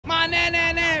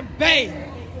Bay,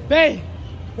 Bay,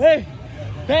 Bay,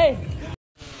 Bay.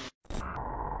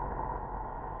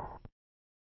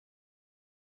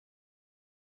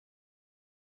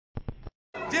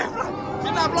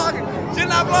 You're not blocking. You're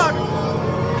not blocking.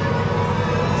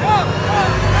 Jump, jump,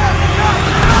 jump, jump.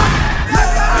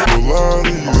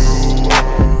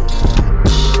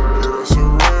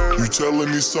 You telling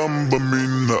me something but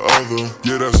meaning the other.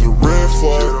 Yeah, that's a red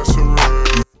flag. Yeah, that's a red.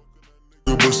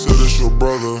 But said it's your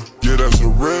brother. Yeah, that's a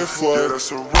red flag. Yeah,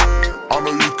 that's a red. I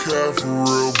know you care for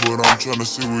real, but I'm trying to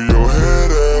see where your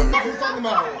head at. What you talking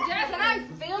about? Jazz, can I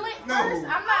feel it first?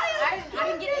 I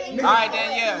didn't get it. All right,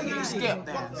 then, yeah, you skip,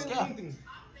 then. Skip.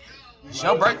 It's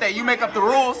your birthday. You make up the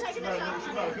rules. She about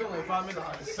to feel like 5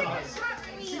 minutes.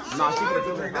 Nah, she could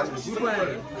feel like 5 minutes. You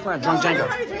playing Drunk Jenga.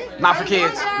 Not for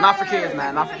kids. Not for kids,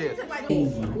 man. Not for kids.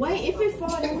 Wait, if it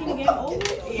falls, that mean the game over?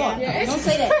 Yeah. Don't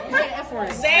say that. Don't say the F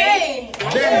word. Say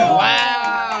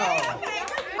Wow.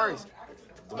 First.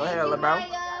 Go ahead, LeBron.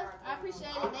 I appreciate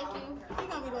it. Thank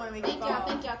you.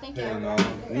 Thank y'all.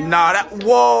 Nah, that.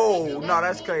 Whoa. No,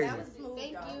 that's crazy.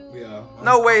 Thank you. Yeah.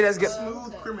 No way that's good.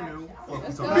 Smooth criminal.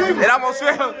 It almost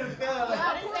fell.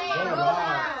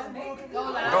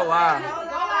 Go live.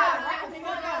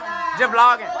 Just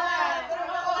vlogging.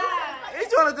 He's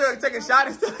trying to take a shot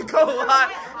instead of go live.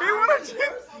 He want to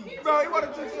chip. Bro, he want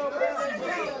to chip so bad.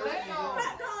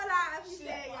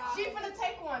 She finna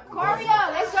take one.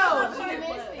 Coria, let's go. She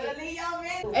missed it.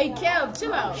 Hey, Kev,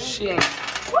 chill out. Shit.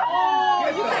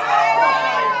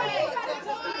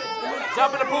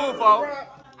 Jump in the pool, folks.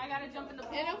 I gotta jump in the pool.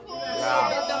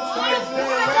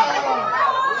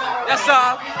 Yes,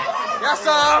 sir. Yes,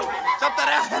 sir. Jump that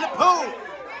ass in the pool.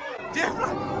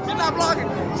 You're not blocking.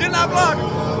 You're not blocking.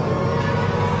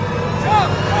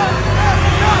 Jump, jump, jump,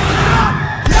 jump, jump.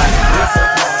 It's a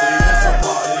party. It's a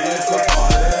party. It's a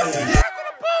party. Get to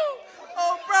the pool.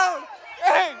 Oh, bro.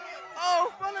 Hey. Oh,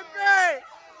 full of gray.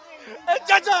 Hey,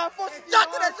 Jaja. Jump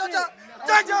to that, Jaja.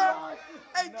 Jaja.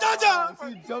 Hey, Jaja.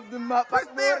 He jumped him up. Like,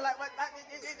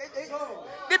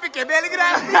 Dip it, barely get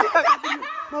out.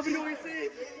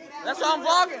 That's why I'm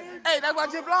vlogging. Hey, that's why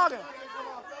you're vlogging.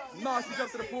 No, she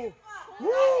jumped to the pool. Woo!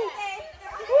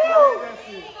 Woo!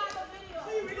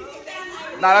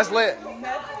 Nah, that's lit.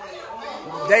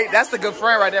 That's the good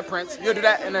friend right there, Prince. You'll do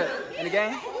that in the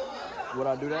game? Would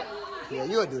I do that? Yeah,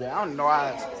 you'll do that. I don't know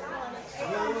why.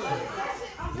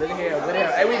 Look at here, look at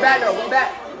here. Hey, we back though, we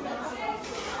back.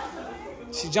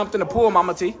 She jumped in the pool,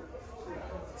 Mama T.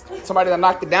 Somebody that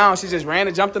knocked it down, she just ran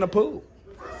and jumped in the pool.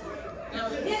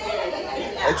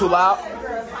 They too loud?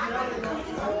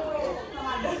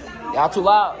 Y'all too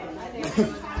loud.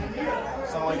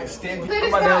 Sound like a stingy.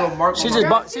 She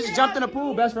just jumped in the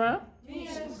pool, best friend. See,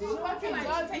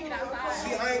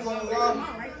 I ain't gonna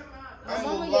lie.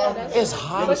 It's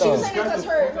hot though.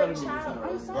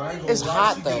 It's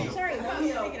hot though.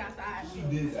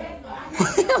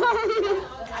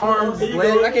 Arms,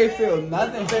 legs, I can't feel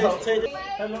nothing.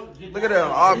 Look at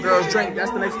them, all girls drink.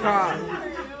 That's the next time.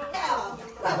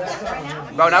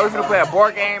 Bro, now we finna play a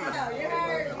board game.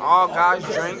 All guys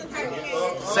drink.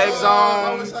 Safe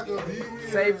zone.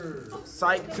 Safe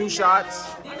psych. 2 shots.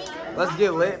 Let's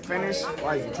get lit. Finish.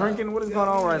 Like drinking. What is going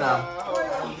on right now?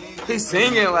 He's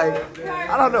singing like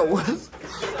I don't know what.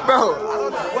 Bro, I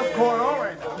don't know what's going on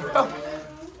right now.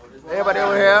 Everybody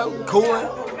over here cooling.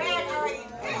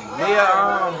 Mia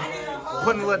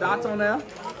putting little dots on there.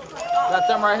 Got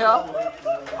them right here. I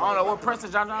don't know what Prince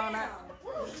is John on that.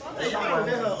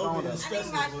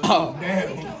 Oh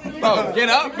damn. Bro, get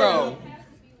up, bro.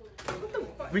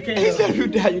 We can't. He said if you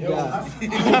die, you die.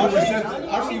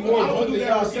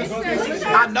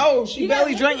 I know. She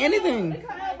barely drank anything.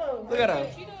 Look at her.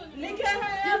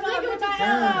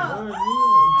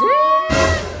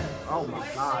 Oh my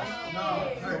gosh.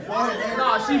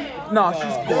 No,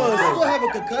 she's She gonna have a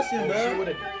concussion, bro.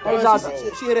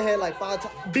 She hit her head like 5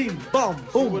 times. Bing, bum,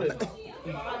 boom.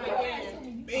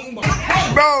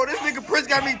 Bro, this nigga Prince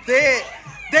got me dead.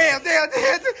 Damn. Damn,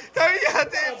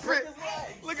 Prince.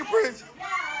 Look at Prince.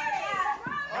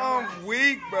 I'm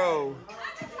weak, bro.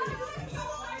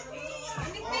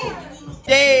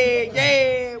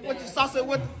 Yeah. What you salsa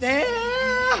with the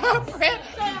damn Prince?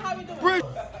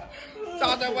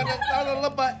 Salsa with the little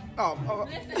butt. Oh.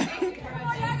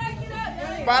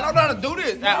 Bro, I don't know how to do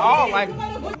this at all. Like,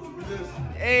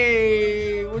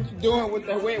 hey, what you doing with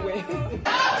the wet?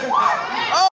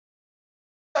 Oh.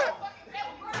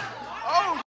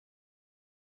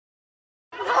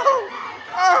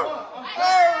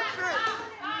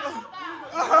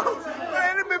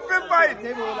 Man, they been fist fighting.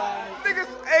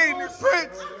 Niggas, hey,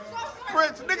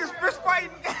 Prince, niggas fist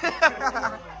fighting.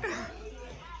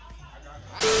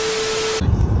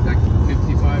 Like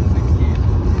 55.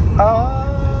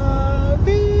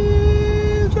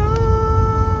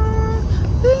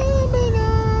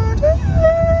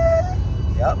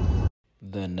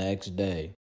 next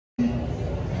day.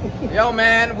 Yo,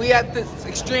 man, we at this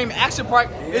extreme action park.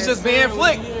 It's just being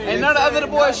flicked. And none of the other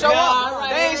boys show up.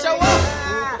 They ain't show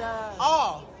up.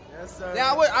 Oh. Yes, sir.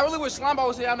 Yeah, I really wish Slumbo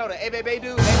was here. I know the A-Bay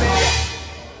dude.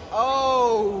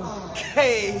 Oh,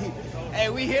 okay. Hey,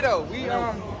 we here though. We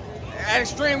at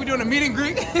Extreme, we doing a meet and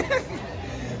greet.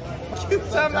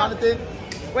 Jonathan.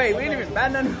 Wait, we ain't even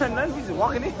bad nothing. We just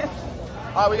walking in.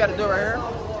 All we gotta do right here.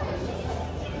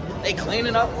 They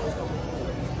cleaning up.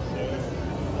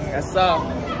 That's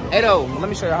Hey though, let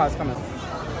me show you how it's coming.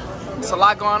 It's a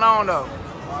lot going on though.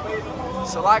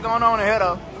 It's a lot going on in here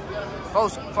though.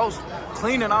 Folks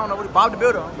cleaning. I don't know what Bob the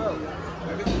Builder.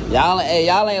 Y'all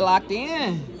ain't locked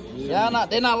in.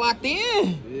 They not locked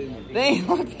in. They ain't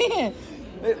locked in.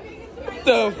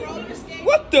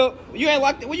 What the? You ain't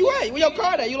locked in? Where you at? Where your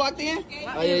card at? You locked in?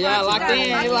 Oh yeah, y'all locked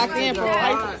in. You locked in for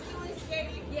right?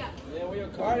 Yeah, where your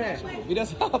card at? Beat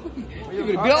us up. You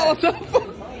gonna beat all us up?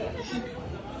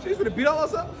 She's gonna beat all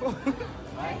us up.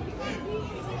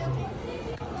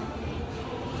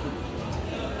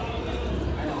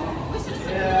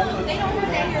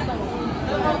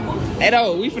 Hey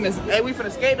though, we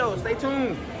finna skate though. Stay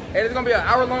tuned. Hey, it's gonna be an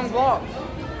hour-long vlog.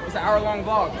 It's an hour-long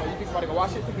vlog. So you think somebody gonna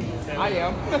watch it? I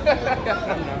am.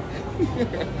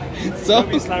 So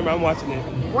be Slimer, I'm watching it.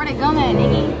 Where'd it go, man,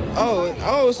 nigga?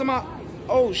 Oh, it's in my.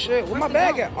 Oh shit, where my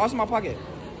bag at? Oh, it's in my pocket.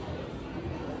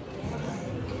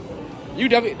 Where you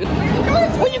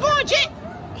going, chick?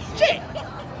 Chick.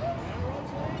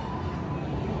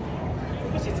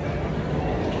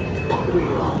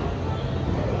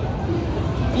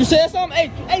 You said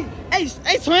something? Hey,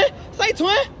 twin. Say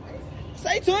twin.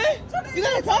 Say twin. You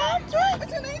got a time, twin?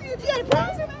 What's your name? You got a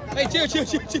problem? Hey, chill.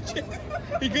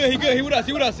 He good. He with us.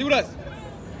 He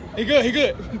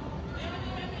good.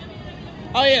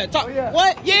 Oh yeah, talk. Oh, yeah.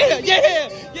 What? Yeah.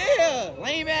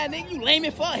 Lame ass nigga, you lame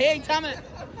as fuck. He ain't time it.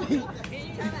 Wait,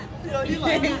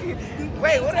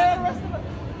 what the hell the rest of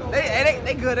them?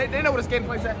 They good. They know where the skating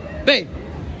place at. Bay.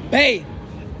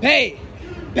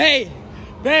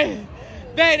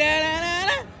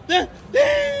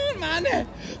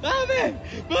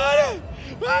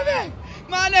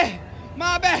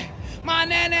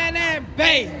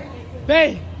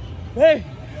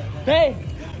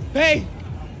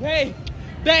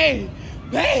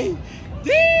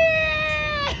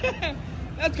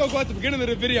 Let's go at the beginning of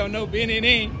the video. No, the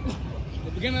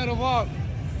beginning of the vlog.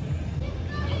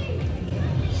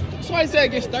 Somebody said it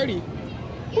gets 30.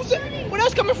 Who said? Where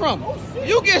that's coming from?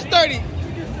 You get 30.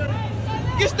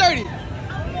 Gets 30.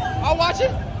 I'll watch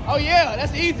it. Oh yeah,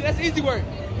 that's easy. That's easy work.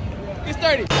 Gets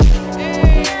 30.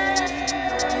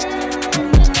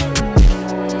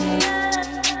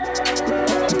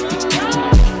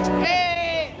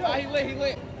 Hey! Oh, he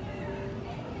lit.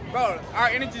 Bro, our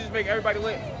energy just make everybody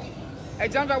lit. Hey,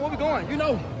 John, where we going? You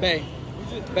know. Bay.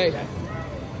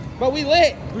 But we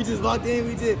lit. We just walked in.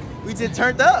 We just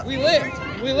turned up. We lit.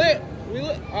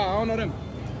 Oh, I don't know them.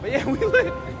 But yeah, we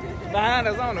lit. Behind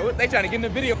us, I don't know what they trying to get in the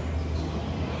video.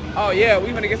 Oh yeah,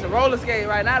 we gonna get some roller skating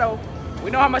right now though. We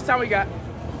know how much time we got.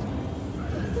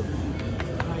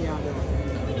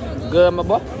 Good, my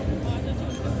boy.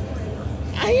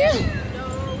 I am.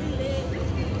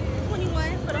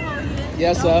 21 for the whole year.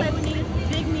 Yes, sir.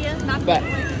 Big Nia, not the little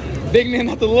one. Big Nia,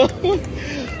 not the little one.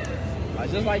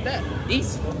 Just like that.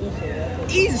 Easy,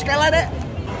 straight like that.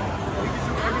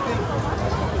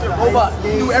 Robot.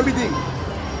 You do everything.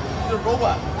 You're a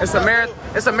robot. It's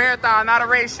a marathon, not a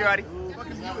race, shorty.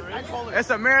 It's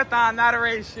a marathon, not a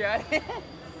race, shorty.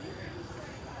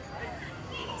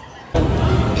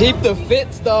 Peep the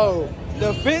fits though.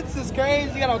 The fits is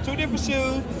crazy. You got on 2 different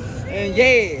shoes, and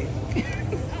yeah.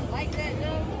 Like that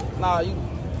though. Nah, you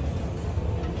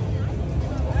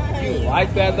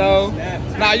like that though?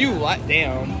 Nah, you like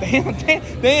damn.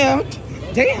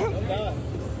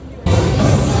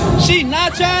 She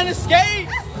not trying to skate.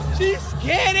 She's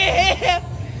scared of him.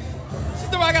 She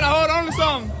thought I gotta hold on to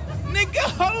something. Nigga,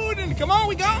 holding. Come on,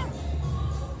 we go.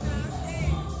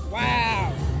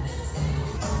 Wow.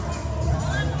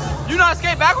 You know how to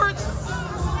skate backwards?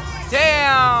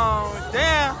 Damn.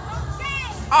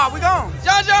 Oh, we gone.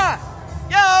 John.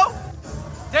 Yo.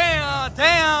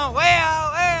 Damn. Well.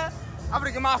 I'm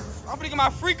gonna get my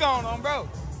freak on, bro.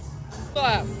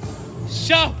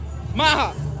 Show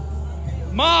ma.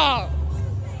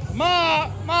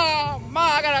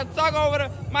 I gotta talk over the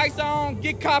mic so I don't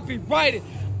get copyrighted.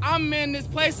 I'm in this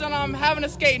place and I'm having a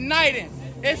skate night in.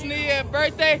 It's Nia's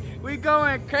birthday. We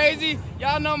going crazy.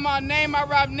 Y'all know my name. My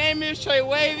rap name is Trey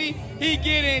Wavy. He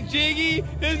getting jiggy.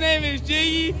 His name is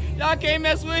Jiggy. Y'all can't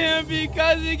mess with him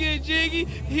because he get jiggy.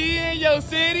 He in your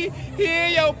city. He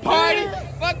in your party.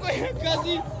 Fuck with him because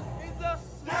he's a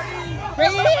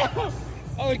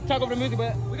Oh, talk over the music,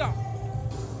 but we go.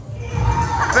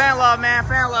 Fan love, man.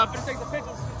 Fan love. Take some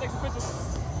pictures.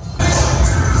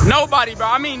 Nobody, bro.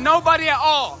 I mean, nobody at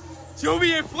all.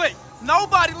 Juby and Flick.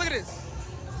 Nobody. Look at this.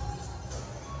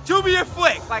 Juby and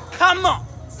Flick. Like, come on.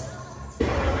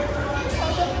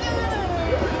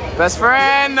 Best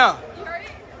friend. You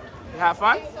have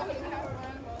fun?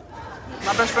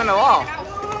 My best friend at all.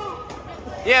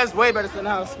 Yeah, it's way better than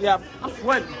the house. Yeah, I'm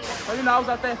sweating. Oh, you know, I was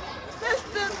out there.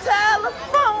 Mr.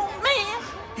 Telephone Man.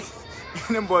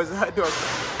 And them boys are doing,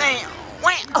 damn,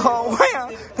 wham, oh, wham,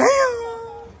 damn.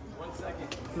 1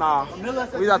 second. Nah,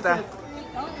 we out there.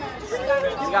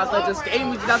 We out there just skating.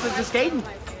 We out there just skating.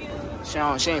 She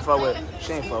ain't fuck with it.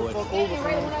 She ain't fuck with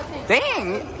it.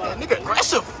 Dang, that nigga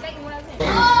aggressive.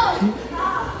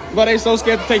 But they so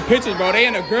scared to take pictures, bro. They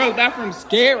in the girls' bathroom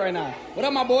scared right now. What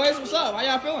up, my boys? What's up? How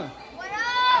y'all feeling?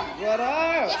 What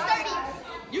up? It's 30.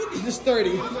 You just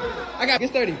 30. I got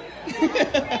it's 30.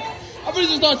 I'm gonna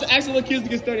just start asking little kids to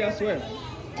get 30, I swear.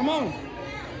 Come on.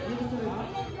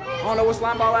 I don't know what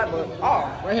slime ball at, but Oh,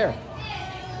 right here.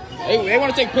 They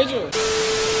want to take pictures.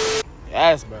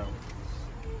 yes, bro.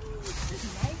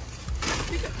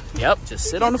 Yep, just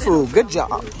sit on the food. Good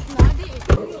job.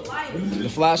 The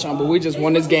flash on, but we just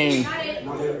won this game.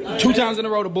 2 times in a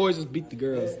row, the boys just beat the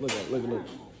girls. Look. I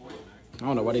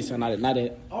don't know why they saying not it. I don't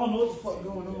know what the fuck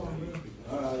going on, man.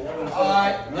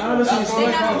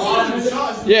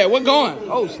 Yeah, what going?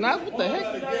 Oh, snap! What the heck?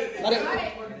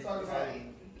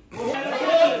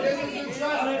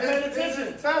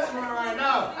 Right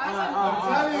now.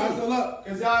 So look,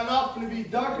 cause y'all not gonna be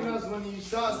ducking us when these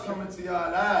shots coming to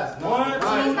y'all ass. 1, 2,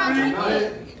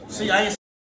 3. See, I ain't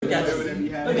look at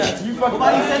you. You fucking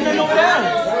nobody said that no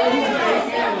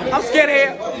down. I'm scared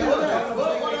here.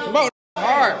 Bro,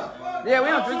 hard. Yeah, we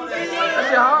don't drink. That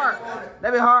shit hard.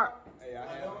 That be hard.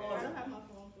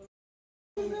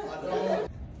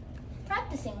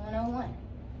 Practicing 101.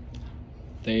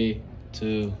 3,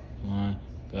 2, 1,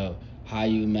 go. How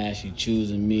you mash, you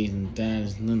choosing me and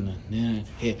dance,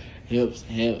 hips,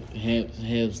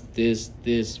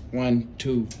 this, 1,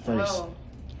 2, verse. Oh,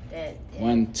 that.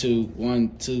 1, 2,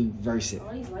 1, 2, verse it.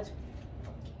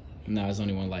 No, it's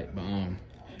only one light, but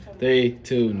 3,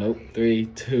 2, nope. 3,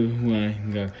 2,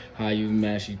 1, go. How you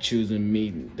mash, you choosing me,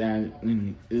 down,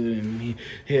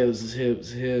 hips,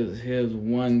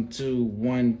 1, 2,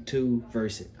 1, 2,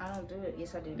 verse it. I don't do it.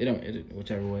 Yes, I do. It don't,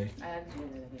 whichever way. I have to do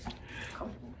it. It's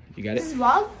comfortable. You got it? This is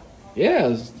vlog? Yeah,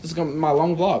 this is gonna be my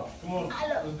long vlog.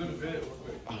 Let's do the bed real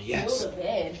quick. Oh, yes. Build a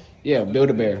bed. Yeah, build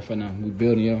a bear for now. We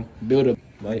building, yo. Build a,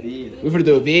 like, we finna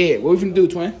do a bed. What we finna do,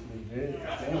 twin?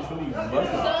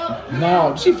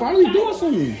 No, she finally doing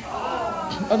something.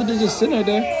 Other than just sitting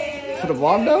there. For the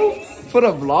vlog, though? For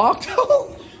the vlog,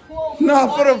 though? No,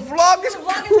 for the vlog is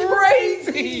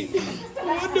crazy.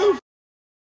 What the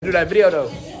Do that video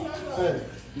though.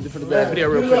 Do that video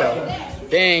real quick though.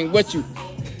 Dang, what you?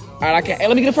 All right, I can't. Hey,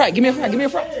 let me get a fry. Give me a fry. Give me a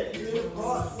fry. Get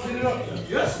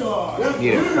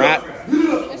a fry.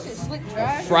 That shit slick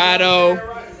dry. Frido.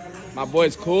 My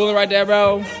boy's cooling right there,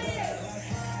 bro.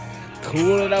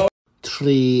 Cooling though.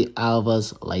 3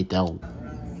 hours later.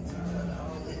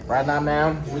 Right now,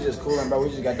 man, we just cooling, bro.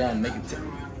 We just got done making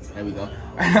There we go.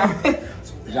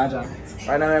 John.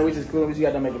 Right now, man, we just cooling. We just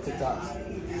got done making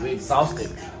TikToks. We exhausted.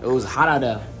 It was hot out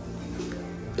there.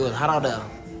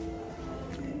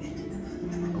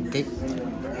 Okay.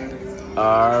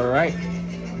 All right.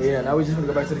 Yeah, now we just gonna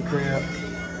go back to the crib.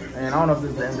 And I don't know if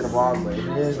this is the end of the vlog, but if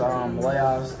it is, love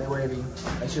y'all, stay wavy.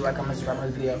 Make sure you like, comment, subscribe on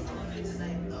this video.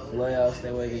 Love y'all,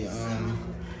 stay wavy.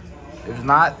 If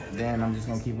not, then I'm just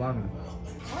gonna keep vlogging.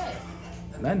 What?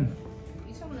 Nothing.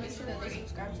 You told me to make sure that they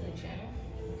subscribe to the channel.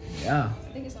 Yeah. I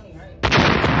think it's only right.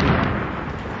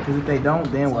 Because if they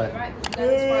don't, then what? Right, but you got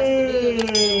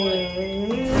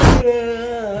responsibility.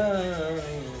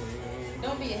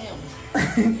 Don't be a him.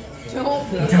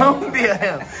 Don't be a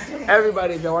him.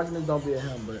 Everybody, if you're watching this, don't be a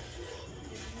him. But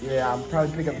yeah, I'll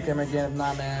probably pick up the camera again. If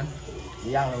not, man,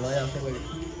 we out. Love y'all. Stay with it.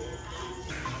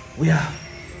 We out.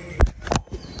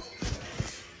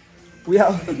 We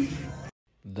out.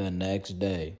 The next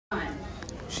day.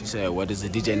 She said, "What does the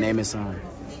DJ name his song?"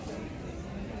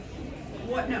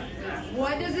 What? No.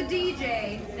 What does a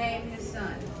DJ name his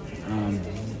son?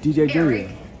 DJ Junior.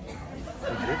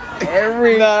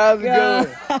 Every That was good.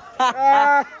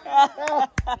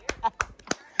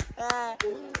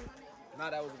 Nah,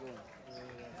 that was a good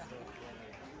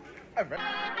one.